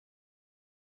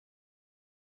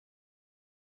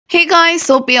Hey guys,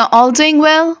 hope you're all doing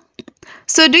well.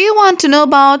 So, do you want to know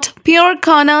about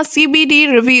Purekana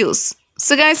CBD Reviews?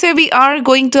 So, guys, here we are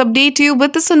going to update you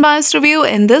with this unbiased review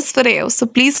in this video. So,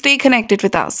 please stay connected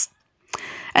with us.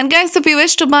 And guys, if you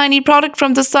wish to buy any product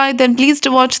from the site, then please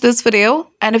do watch this video.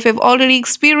 And if you've already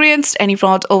experienced any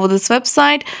fraud over this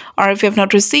website, or if you have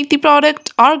not received the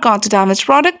product or got a damaged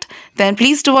product, then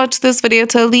please do watch this video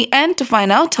till the end to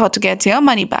find out how to get your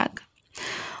money back.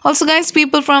 Also guys,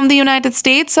 people from the United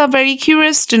States are very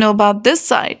curious to know about this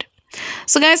site.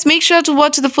 So guys, make sure to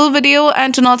watch the full video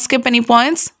and to not skip any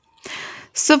points.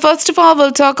 So first of all,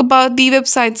 we'll talk about the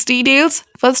website's details.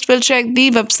 First, we'll check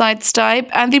the website's type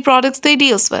and the products they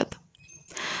deals with.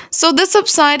 So this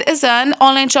website is an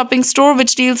online shopping store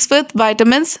which deals with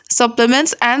vitamins,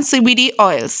 supplements and CBD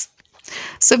oils.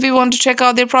 So if you want to check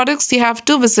out their products, you have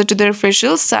to visit to their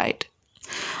official site.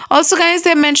 Also guys,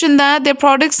 they mentioned that their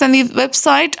products and the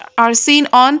website are seen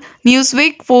on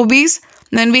Newsweek, Forbes,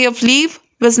 Envy of Leave,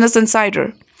 Business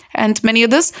Insider, and many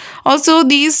others. Also,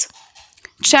 these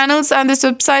channels and these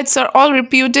websites are all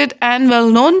reputed and well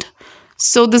known.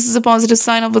 So this is a positive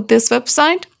sign of this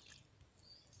website.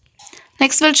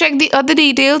 Next, we'll check the other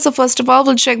details. So first of all,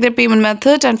 we'll check their payment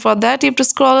method, and for that, you have to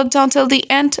scroll it down till the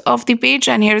end of the page,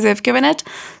 and here they've given it.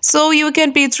 So you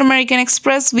can pay through American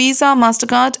Express, Visa,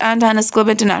 MasterCard, and N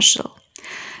Scottsdale International.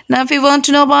 Now, if you want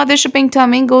to know about the shipping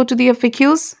timing, go to the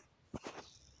FAQs.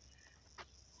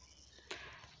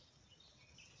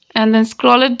 And then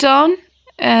scroll it down,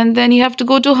 and then you have to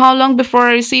go to how long before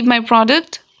I receive my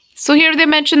product. So here they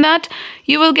mention that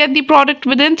you will get the product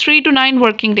within 3 to 9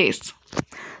 working days.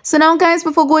 So now guys,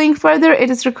 before going further, it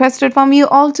is requested from you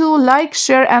all to like,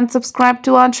 share and subscribe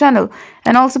to our channel.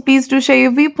 And also please do share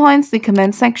your viewpoints in the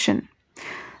comment section.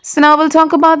 So now we'll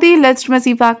talk about the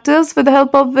legitimacy factors with the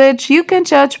help of which you can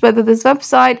judge whether this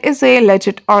website is a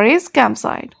legit or a scam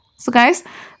site. So guys,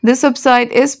 this website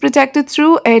is protected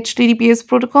through HTTPS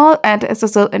protocol and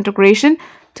SSL integration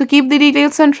to keep the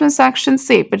details and transactions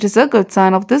safe, which is a good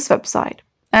sign of this website.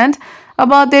 And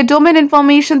about their domain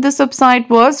information, this website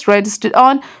was registered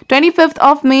on 25th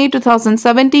of May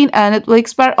 2017 and it will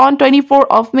expire on 24th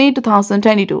of May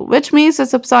 2022, which means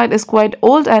this website is quite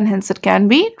old and hence it can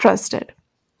be trusted.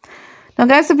 Now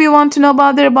guys, if you want to know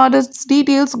about their about us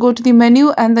details, go to the menu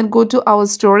and then go to our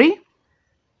story.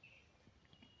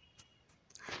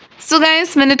 So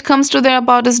guys, when it comes to their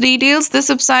about us details, this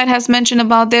website has mentioned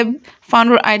about their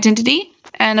founder identity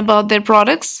and about their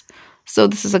products. So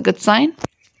this is a good sign.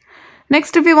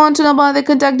 Next, if you want to know about the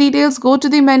contact details, go to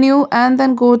the menu and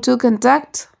then go to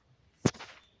contact.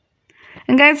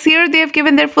 And guys, here they have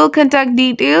given their full contact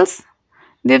details.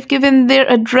 They've given their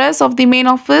address of the main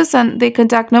office and their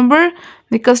contact number,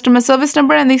 the customer service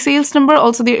number and the sales number,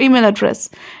 also their email address.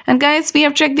 And guys, we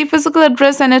have checked the physical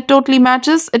address and it totally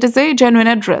matches. It is a genuine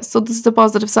address. So this is a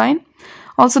positive sign.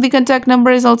 Also, the contact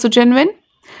number is also genuine.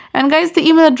 And guys, the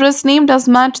email address name does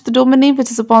match the domain name,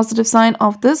 which is a positive sign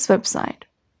of this website.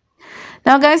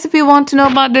 Now guys, if you want to know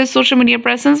about their social media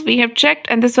presence, we have checked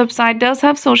and this website does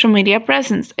have social media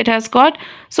presence. It has got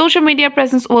social media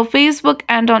presence over Facebook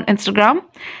and on Instagram.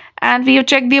 And we have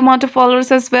checked the amount of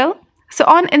followers as well. So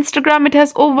on Instagram, it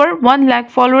has over 1 lakh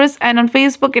followers and on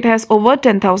Facebook, it has over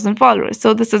 10,000 followers.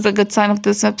 So this is a good sign of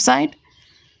this website.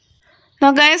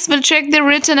 Now guys, we'll check the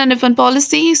written and refund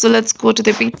policy. So let's go to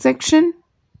the page section.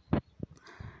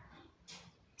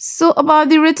 So about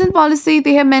the written policy,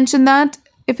 they have mentioned that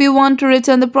if you want to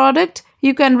return the product,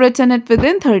 you can return it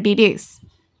within 30 days.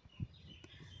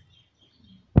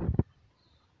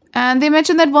 And they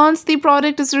mentioned that once the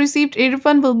product is received, a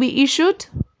refund will be issued.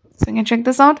 So you can check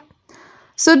this out.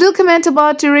 So do comment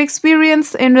about your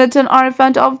experience in return or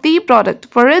refund of the product.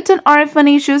 For return or refund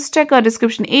issues, check our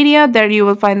description area. There you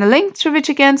will find the link through which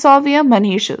you can solve your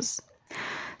money issues.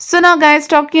 So now guys,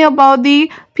 talking about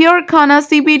the Purekana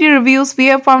CBD Reviews, we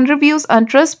have found reviews on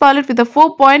Trustpilot with a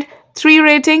 4.3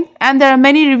 rating, and there are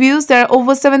many reviews. There are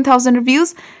over 7,000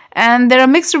 reviews and there are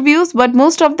mixed reviews, but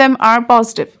most of them are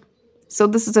positive. So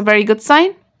this is a very good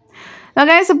sign. Now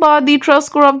guys, about the trust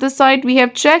score of this site, we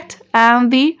have checked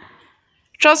and the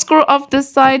trust score of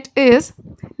this site is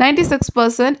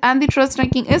 96% and the trust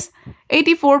ranking is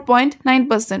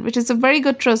 84.9%, which is a very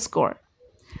good trust score.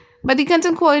 But the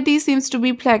content quality seems to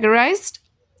be plagiarized.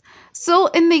 So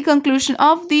in the conclusion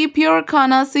of the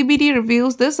Purekana CBD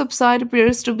Reviews, this website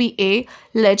appears to be a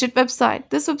legit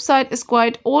website. This website is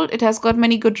quite old. It has got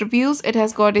many good reviews. It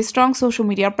has got a strong social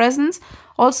media presence.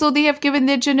 Also, they have given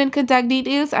their genuine contact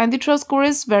details and the trust score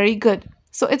is very good.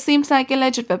 So it seems like a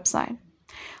legit website.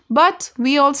 But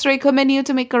we also recommend you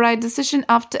to make a right decision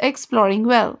after exploring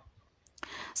well.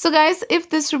 So guys, if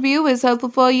this review is helpful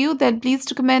for you, then please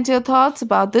do comment your thoughts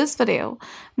about this video.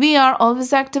 We are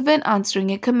always active in answering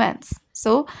your comments.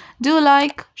 So do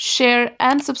like, share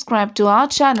and subscribe to our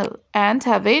channel and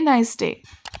have a nice day.